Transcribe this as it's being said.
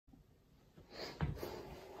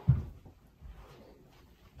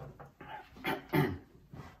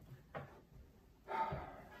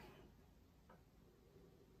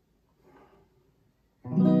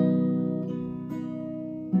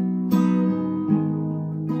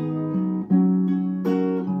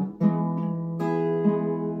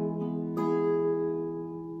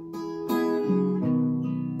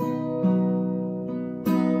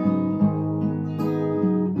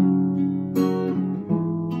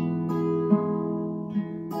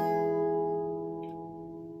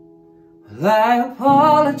I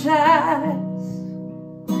apologize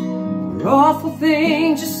for awful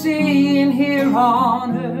things you see and hear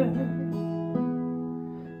on earth,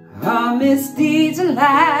 our misdeeds and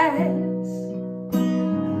lies,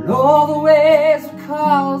 and all the ways we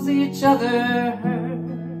cause each other hurt.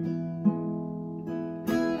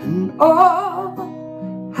 And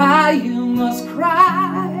oh, how you must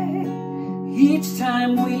cry each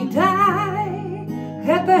time we die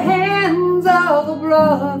at the hands of a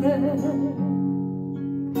brother.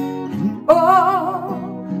 And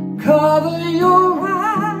oh, cover your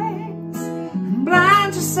eyes and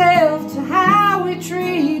blind yourself to how we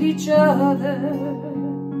treat each other.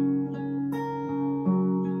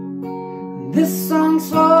 This song's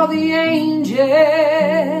for the angels.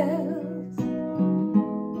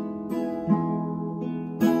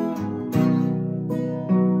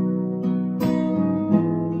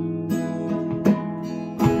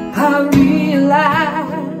 I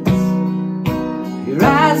realize your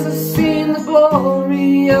eyes have seen the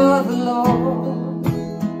glory of the Lord,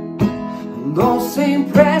 and those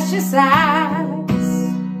same precious eyes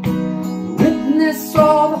witness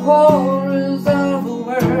all the horrors of the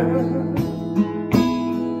world.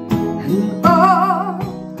 And oh,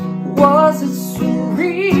 was it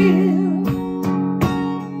surreal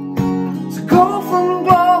to go from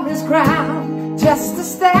glory's crown just to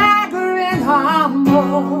staggering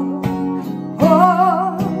humble.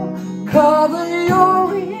 Oh, cover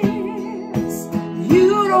your ears.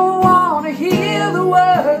 You don't want to hear the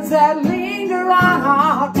words that linger on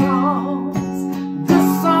our tongues.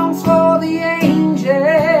 This song's for the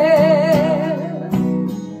angels.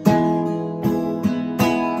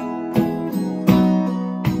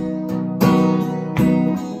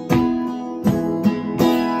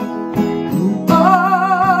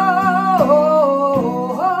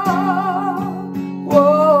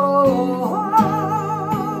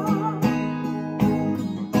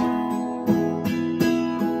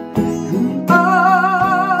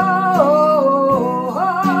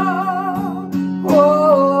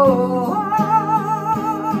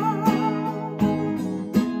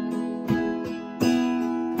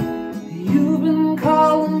 You've been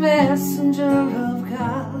called a messenger of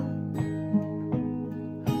God,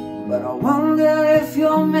 but I wonder if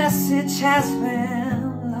your message has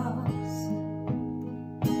been lost.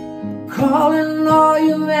 Calling all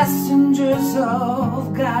you messengers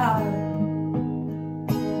of God,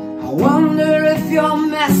 I wonder if your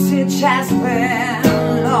message has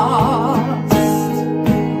been lost.